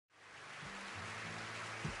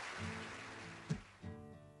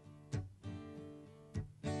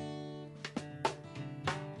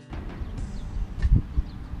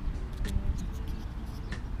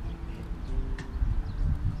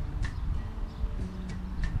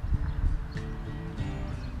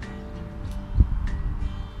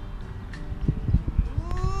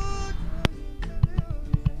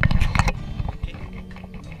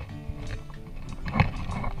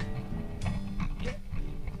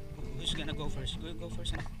go first. Go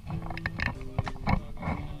first.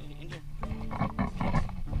 In here.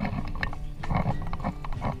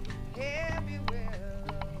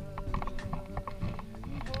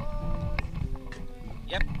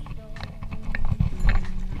 Yep.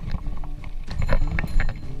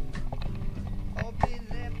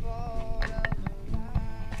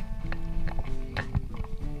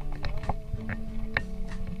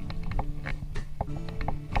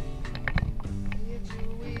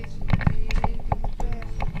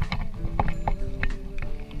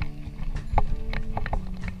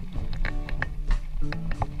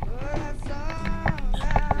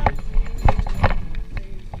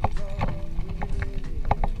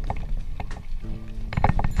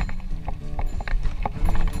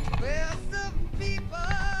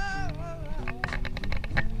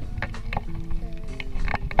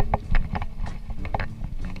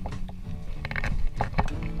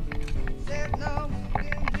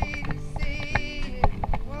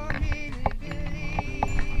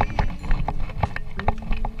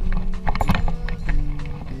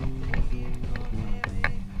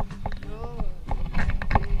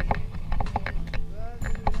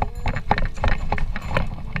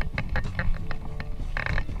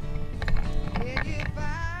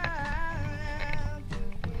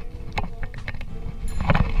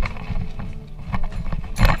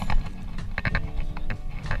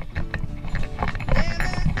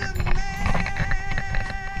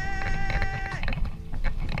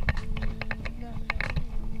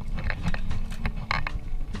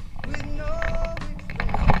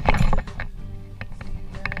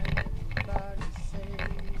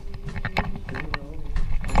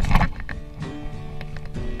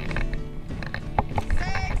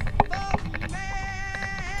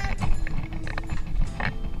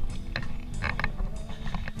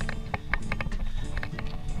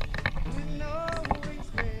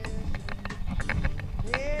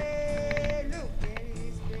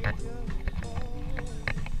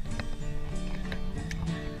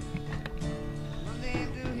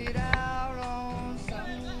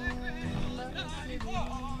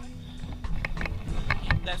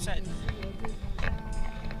 Left side.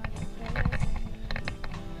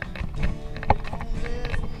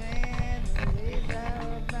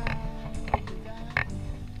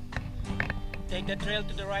 Take the trail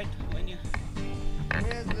to the right when you.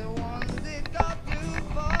 There's the one that got too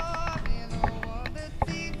far, and the one that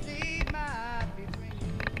seems he might be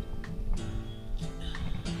bringing.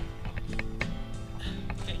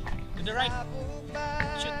 Okay, to the right.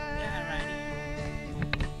 Shoot. Yeah, right.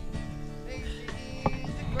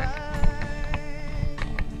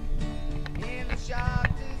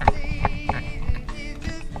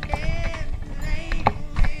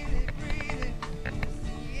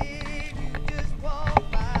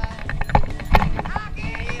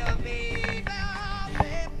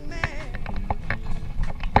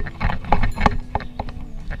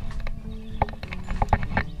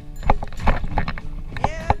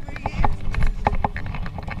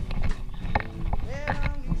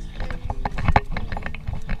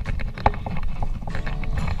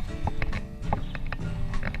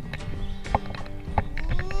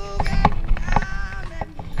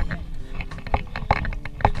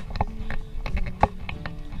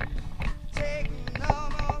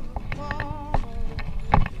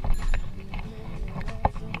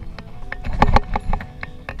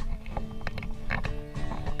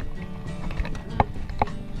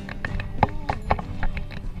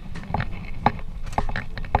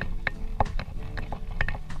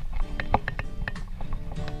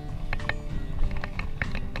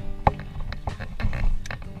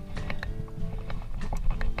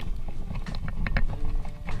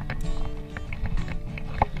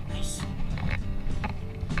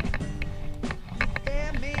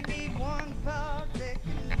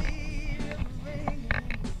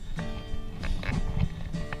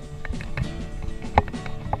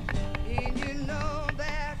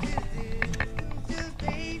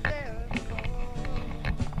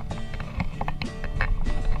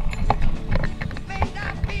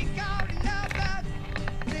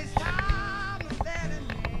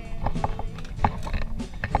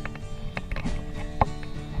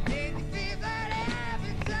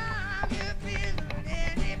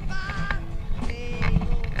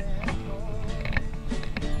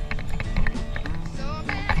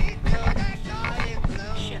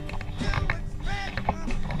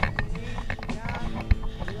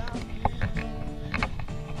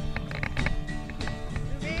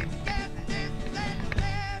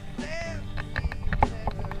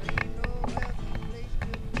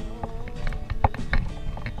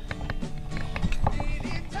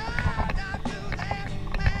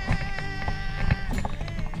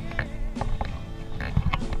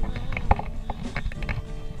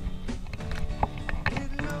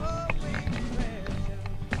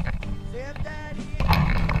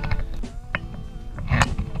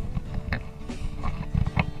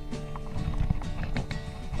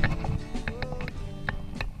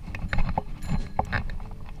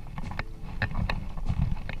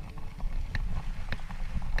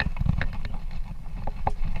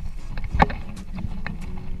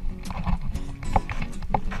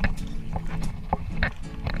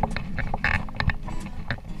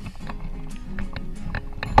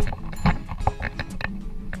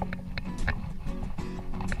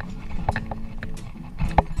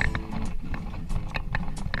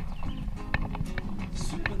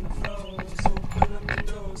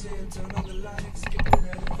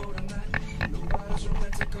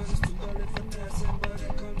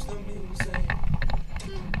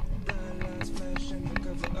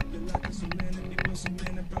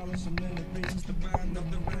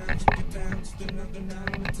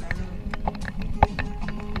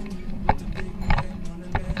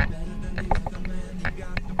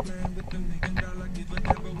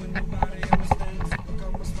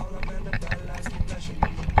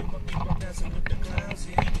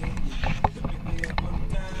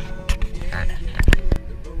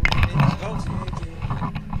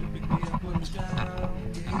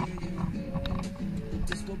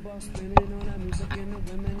 bus spinning on that music and the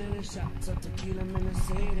women and the shots of tequila, man, I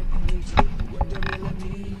say that I need you. What the hell I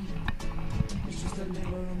need? It's just a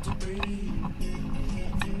little room to breathe.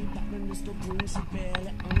 Popping this to bring, she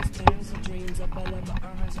barely understands her dreams. I fell ever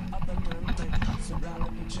earns her other nothing. So I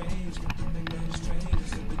let me change, but the thing that is strange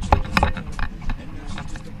is that the truth is her. And now she's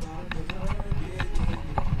just a part of her.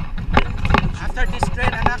 After this trail,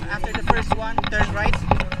 anak, after the first one, turn right.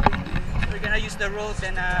 We're gonna use the road,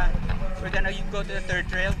 then we're gonna go to the third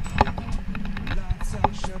trail.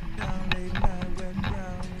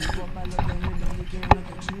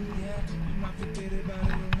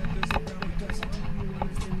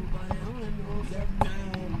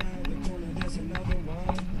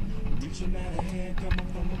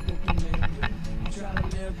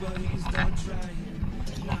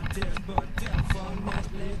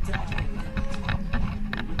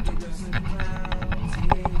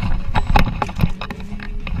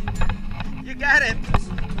 You got it.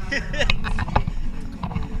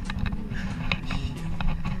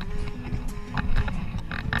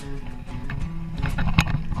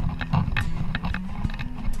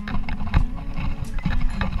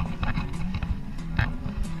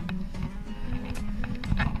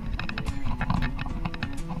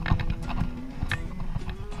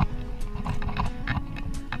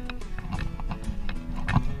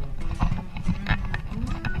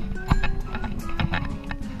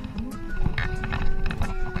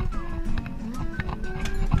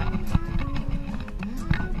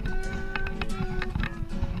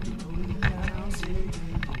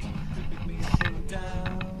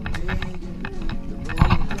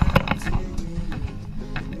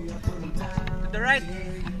 The right.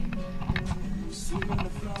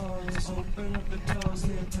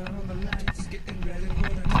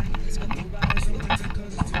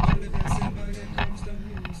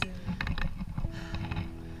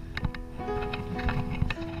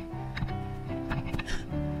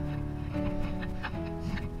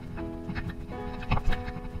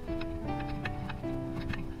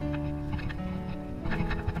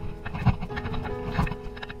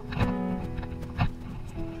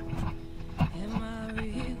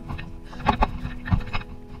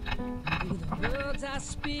 I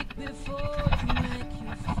speak before to make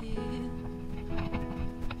you feel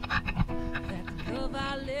that the love I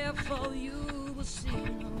left for you will see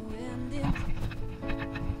no ending.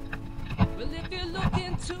 Well, if you look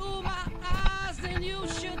into my eyes, then you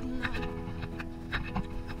should know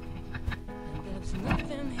that there's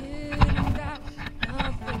nothing hidden, got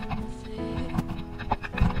nothing to fear.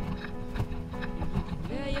 You can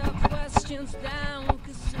lay your questions down,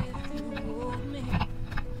 'cause if you hold me,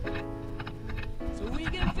 we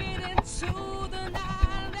can fit into the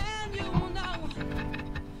night, and you know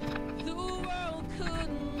the world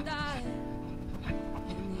couldn't die,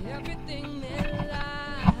 and everything that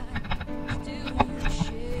lies still you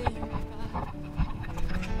share.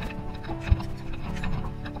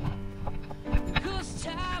 Because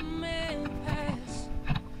time may pass,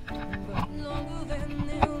 but longer than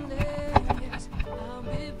they'll last, I'll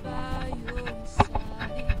be by your side.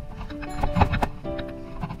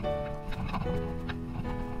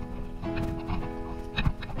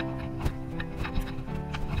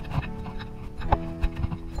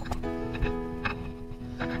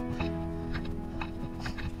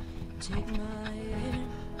 Take my hand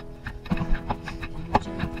and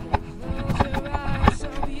gently close your eyes so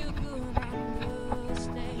you could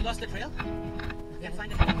understand. You lost the trail? You can't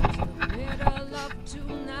find the trail. Better love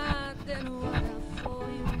tonight than what I for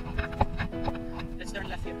you. Let's turn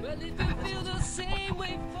left here. Well, if you feel the same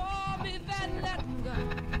way for me, then let me go.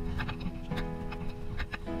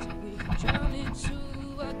 So we can journey to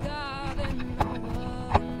a garden no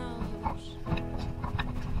one knows.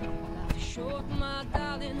 Life's short, my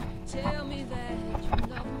darling. Tell me that